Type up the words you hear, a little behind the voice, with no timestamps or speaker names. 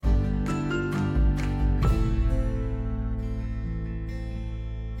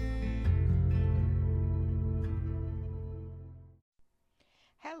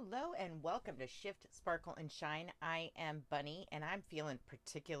welcome to Shift, Sparkle, and Shine. I am Bunny, and I'm feeling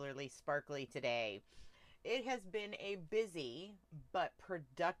particularly sparkly today. It has been a busy but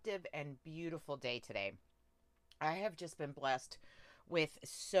productive and beautiful day today. I have just been blessed with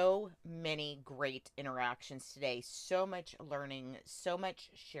so many great interactions today, so much learning, so much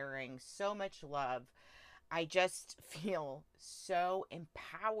sharing, so much love. I just feel so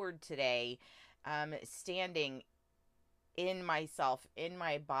empowered today, standing in myself, in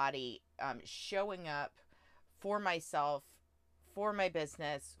my body, showing up for myself, for my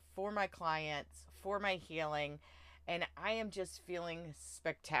business, for my clients, for my healing. And I am just feeling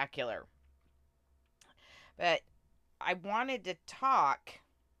spectacular. But I wanted to talk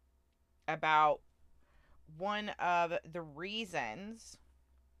about one of the reasons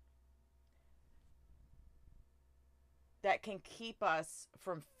that can keep us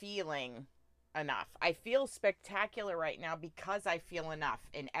from feeling enough. I feel spectacular right now because I feel enough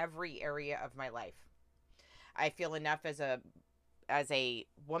in every area of my life. I feel enough as a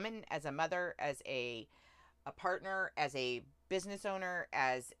woman, as a mother, as a partner, as a business owner,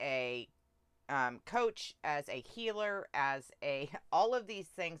 as a coach, as a healer, as a all of these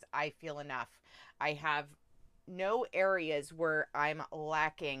things. I feel enough. I have no areas where I'm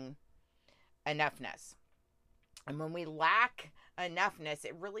lacking enoughness. And when we lack enoughness,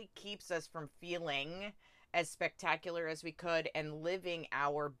 it really keeps us from feeling as spectacular as we could and living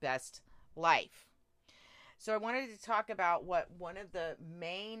our best life. So I wanted to talk about what one of the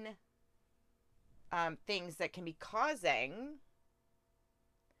main things that can be causing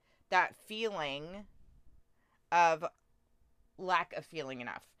that feeling of lack of feeling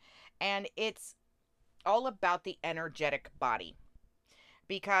enough. And it's all about the energetic body.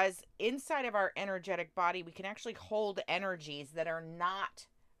 Because inside of our energetic body, we can actually hold energies that are not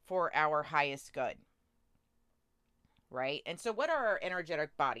for our highest good. Right? And so what are our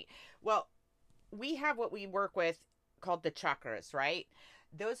energetic body? Well, we have what we work with called the chakras, right?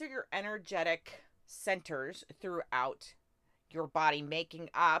 Those are your energetic centers throughout your body, making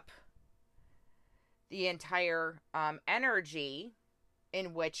up the entire energy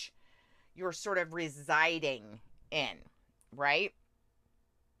in which you're sort of residing in, right?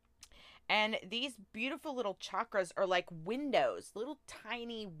 And these beautiful little chakras are like windows, little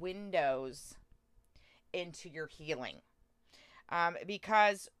tiny windows into your healing.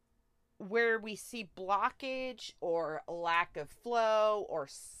 Because where we see blockage or lack of flow or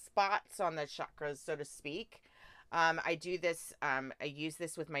spots on the chakras, so to speak, I do this. I use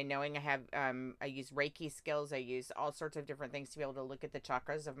this with my knowing. I use Reiki skills. I use all sorts of different things to be able to look at the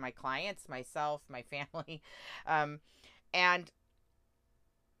chakras of my clients, myself, my family, and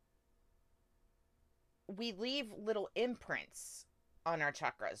we leave little imprints on our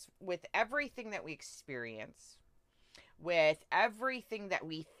chakras with everything that we experience, with everything that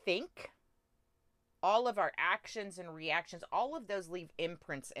we think, all of our actions and reactions, all of those leave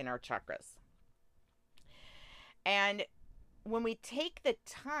imprints in our chakras. And when we take the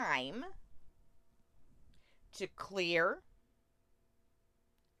time to clear,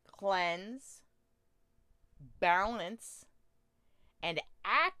 cleanse, balance, and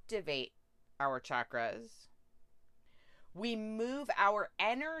activate our chakras, we move our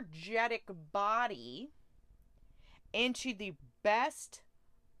energetic body into the best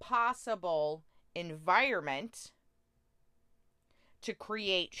possible environment to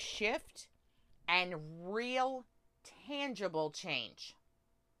create shift and real tangible change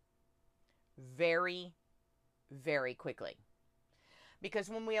very, very quickly. Because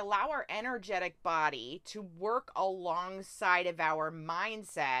when we allow our energetic body to work alongside of our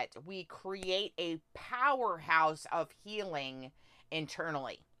mindset, we create a powerhouse of healing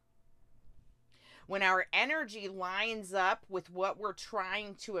internally. When our energy lines up with what we're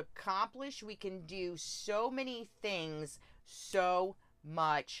trying to accomplish, we can do so many things so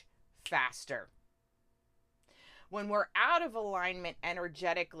much faster. When we're out of alignment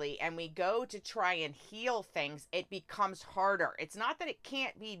energetically and we go to try and heal things, it becomes harder. It's not that it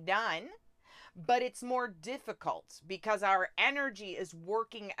can't be done, but it's more difficult because our energy is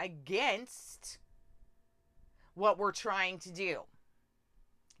working against what we're trying to do.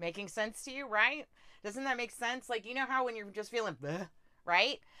 Making sense to you, right? Doesn't that make sense? Like, you know how when you're just feeling, bleh,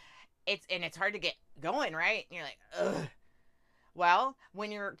 right? It's hard to get going, right? And you're like, ugh. Well,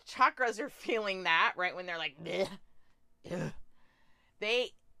 when your chakras are feeling that, right, when they're like, bleh, ugh,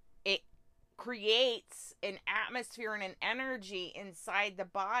 it creates an atmosphere and an energy inside the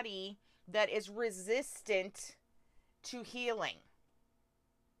body that is resistant to healing.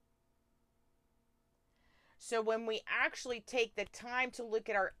 So when we actually take the time to look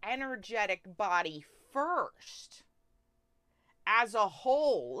at our energetic body first, as a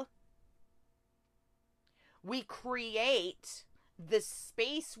whole, we create the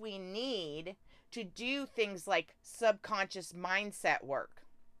space we need to do things like subconscious mindset work.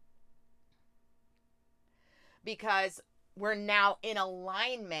 Because we're now in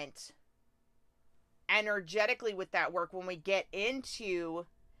alignment energetically with that work when we get into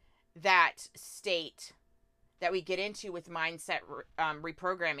that state that we get into with mindset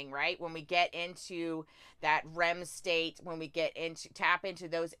reprogramming, right? When we get into that REM state, when we get into tap into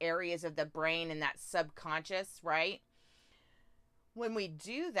those areas of the brain and that subconscious, right? When we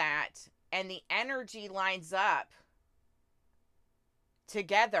do that and the energy lines up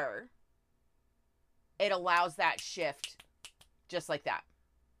together, it allows that shift just like that,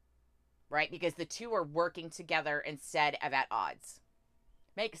 right? Because the two are working together instead of at odds.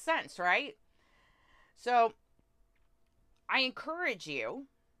 Makes sense, right? So I encourage you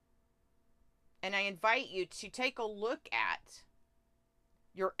and I invite you to take a look at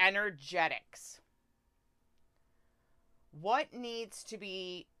your energetics. What needs to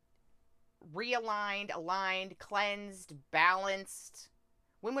be realigned, aligned, cleansed, balanced?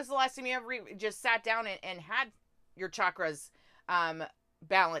 When was the last time you ever just sat down and had your chakras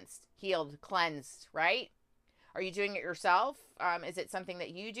balanced, healed, cleansed, right? Are you doing it yourself? Is it something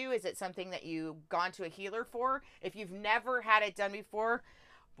that you do? Is it something that you've gone to a healer for? If you've never had it done before,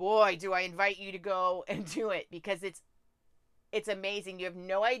 boy, do I invite you to go and do it, because it's amazing. You have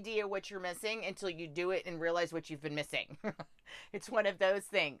no idea what you're missing until you do it and realize what you've been missing. It's one of those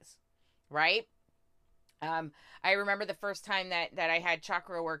things, right? I remember the first time that I had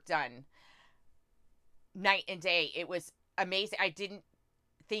chakra work done, night and day. It was amazing. I didn't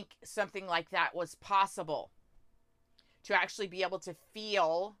think something like that was possible, to actually be able to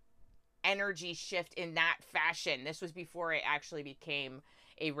feel energy shift in that fashion. This was before I actually became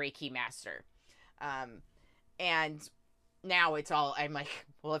a Reiki master. And now it's all, I'm like,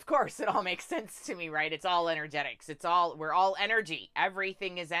 well, of course it all makes sense to me, right? It's all energetics. We're all energy.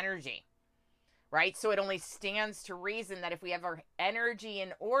 Everything is energy, right? So it only stands to reason that if we have our energy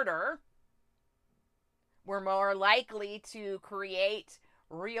in order, we're more likely to create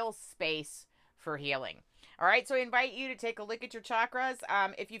real space for healing. All right, so I invite you to take a look at your chakras.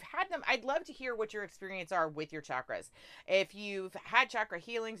 If you've had them, I'd love to hear what your experience are with your chakras. If you've had chakra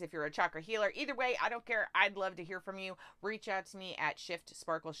healings, if you're a chakra healer, either way, I don't care. I'd love to hear from you. Reach out to me at Shift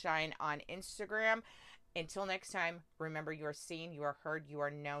Sparkle Shine on Instagram. Until next time, remember, you are seen, you are heard, you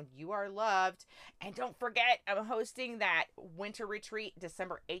are known, you are loved. And don't forget, I'm hosting that winter retreat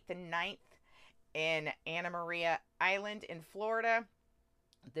December 8th and 9th in Anna Maria Island in Florida.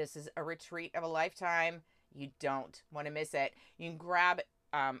 This is a retreat of a lifetime. You don't want to miss it. You can grab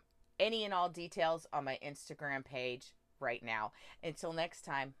any and all details on my Instagram page right now. Until next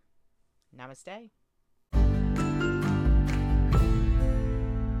time, namaste.